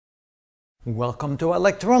Welcome to our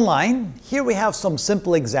lecture online. Here we have some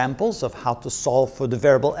simple examples of how to solve for the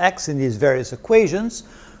variable x in these various equations.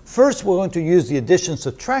 First, we're going to use the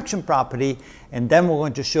addition-subtraction property, and then we're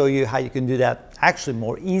going to show you how you can do that actually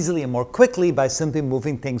more easily and more quickly by simply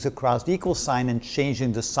moving things across the equal sign and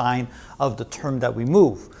changing the sign of the term that we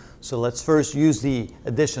move. So let's first use the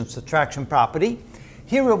addition-subtraction property.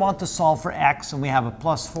 Here we want to solve for x, and we have a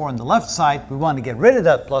plus 4 on the left side. We want to get rid of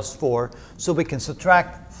that plus 4, so we can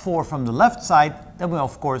subtract 4 from the left side. Then we,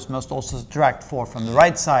 of course, must also subtract 4 from the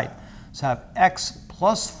right side. So have x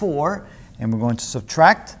plus 4, and we're going to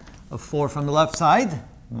subtract a 4 from the left side,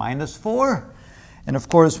 minus 4. And of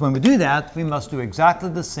course, when we do that, we must do exactly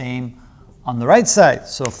the same on the right side.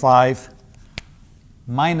 So 5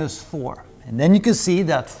 minus 4. And then you can see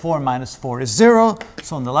that 4 minus 4 is 0.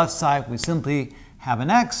 So on the left side, we simply have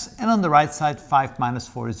an x, and on the right side, 5 minus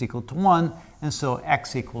 4 is equal to 1, and so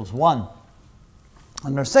x equals 1.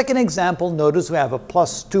 On our second example, notice we have a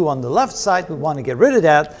plus 2 on the left side. We want to get rid of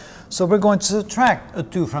that, so we're going to subtract a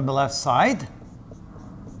 2 from the left side.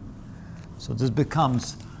 So this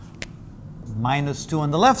becomes minus 2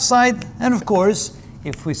 on the left side, and of course,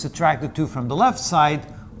 if we subtract the 2 from the left side,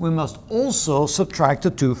 we must also subtract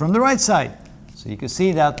the 2 from the right side. So you can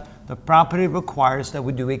see that the property requires that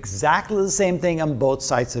we do exactly the same thing on both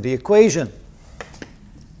sides of the equation.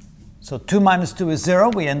 So 2 minus 2 is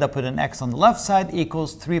 0. We end up with an x on the left side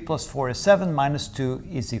equals 3 plus 4 is 7 minus 2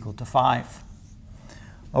 is equal to 5.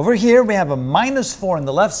 Over here we have a minus 4 on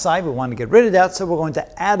the left side. We want to get rid of that, so we're going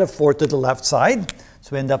to add a 4 to the left side.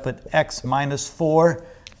 So we end up with x minus 4,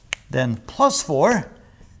 then plus 4.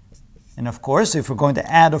 And of course, if we're going to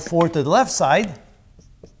add a 4 to the left side,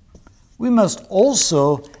 we must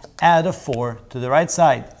also add a 4 to the right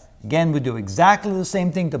side. Again, we do exactly the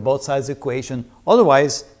same thing to both sides of the equation.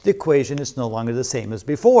 Otherwise, the equation is no longer the same as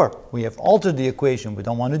before. We have altered the equation. We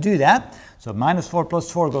don't want to do that. So minus 4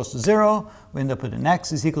 plus 4 goes to 0. We end up with an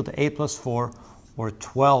x is equal to 8 plus 4, or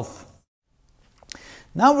 12.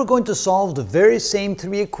 Now we're going to solve the very same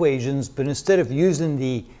three equations, but instead of using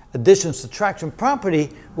the addition-subtraction property,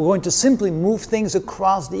 we're going to simply move things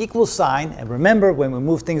across the equal sign. And remember, when we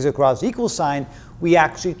move things across the equal sign, we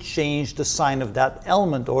actually change the sign of that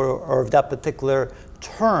element or of that particular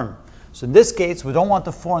term. So in this case, we don't want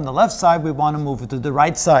the 4 on the left side, we want to move it to the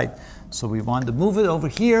right side. So we want to move it over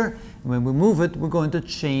here, and when we move it, we're going to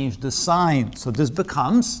change the sign. So this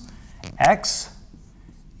becomes x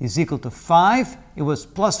is equal to 5. It was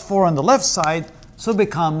plus 4 on the left side, so it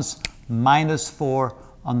becomes minus 4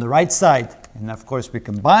 on the right side. And of course we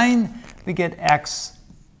combine, we get x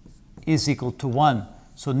is equal to 1.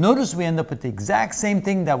 So notice we end up with the exact same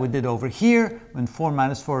thing that we did over here. When 4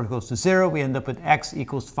 minus 4 goes to 0, we end up with x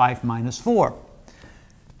equals 5 minus 4.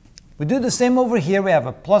 We do the same over here. We have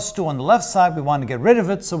a plus 2 on the left side. We want to get rid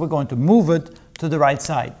of it, so we're going to move it to the right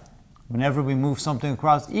side. Whenever we move something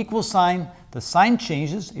across the equal sign, the sign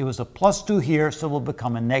changes. It was a plus 2 here, so it will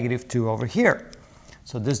become a negative 2 over here.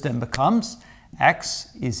 So this then becomes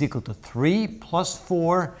x is equal to 3 plus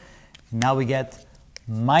 4. Now we get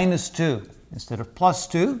minus 2 instead of plus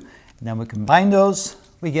 2. And then we combine those.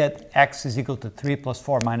 We get x is equal to 3 plus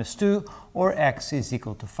 4 minus 2, or x is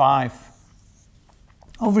equal to 5.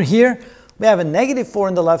 Over here, we have a negative 4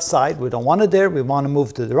 on the left side. We don't want it there. We want to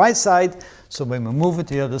move to the right side. So when we move it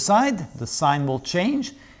to the other side, the sign will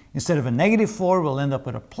change. Instead of a negative 4, we'll end up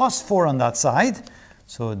with a plus 4 on that side.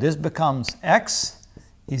 So this becomes x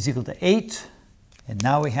is equal to 8. And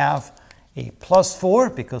now we have a plus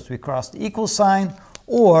 4 because we crossed the equal sign,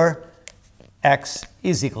 or x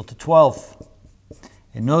is equal to 12.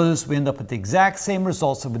 And notice we end up with the exact same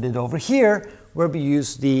results that we did over here, where we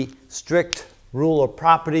use the strict rule or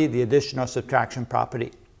property, the addition or subtraction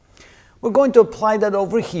property. We're going to apply that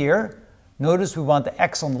over here. Notice we want the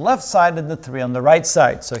x on the left side and the 3 on the right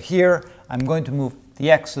side. So here I'm going to move the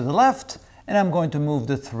x to the left, and I'm going to move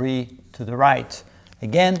the 3 to the right.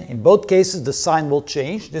 Again, in both cases, the sign will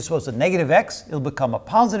change. This was a negative x, it'll become a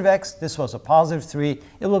positive x. This was a positive 3,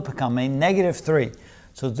 it will become a negative 3.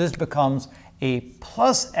 So this becomes a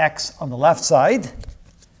plus x on the left side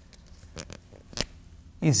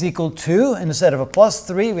is equal to, and instead of a plus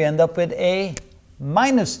 3, we end up with a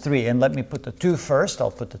minus 3. And let me put the 2 first. I'll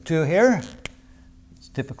put the 2 here. It's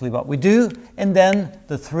typically what we do. And then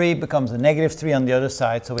the 3 becomes a negative 3 on the other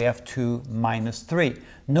side, so we have 2 minus 3.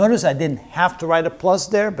 Notice I didn't have to write a plus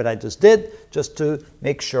there, but I just did, just to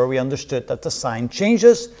make sure we understood that the sign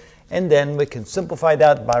changes. And then we can simplify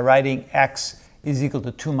that by writing x is equal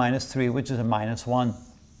to 2 minus 3, which is a minus 1.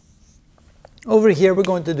 Over here, we're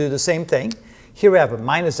going to do the same thing. Here we have a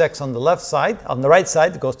minus x on the left side, on the right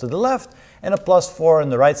side, it goes to the left, and a plus 4 on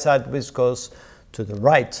the right side, which goes to the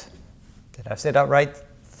right. Did I say that right?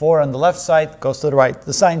 4 on the left side goes to the right.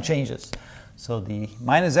 The sign changes. So the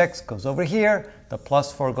minus x goes over here, the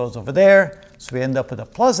plus 4 goes over there, so we end up with a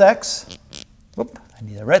plus x, whoop, I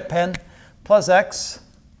need a red pen, plus x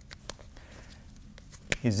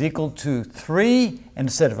is equal to 3, and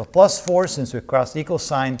instead of a plus 4, since we crossed the equal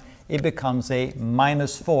sign, it becomes a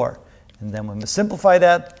minus 4. And then when we simplify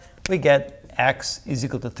that, we get x is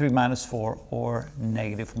equal to 3 minus 4, or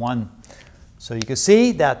negative 1. So you can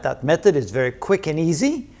see that that method is very quick and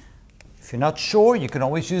easy. If you're not sure, you can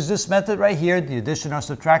always use this method right here, the addition or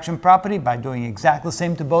subtraction property, by doing exactly the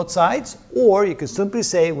same to both sides. Or you can simply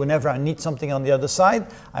say, whenever I need something on the other side,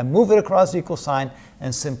 I move it across the equal sign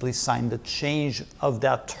and simply sign the change of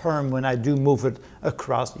that term when I do move it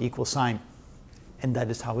across the equal sign. And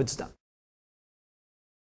that is how it's done.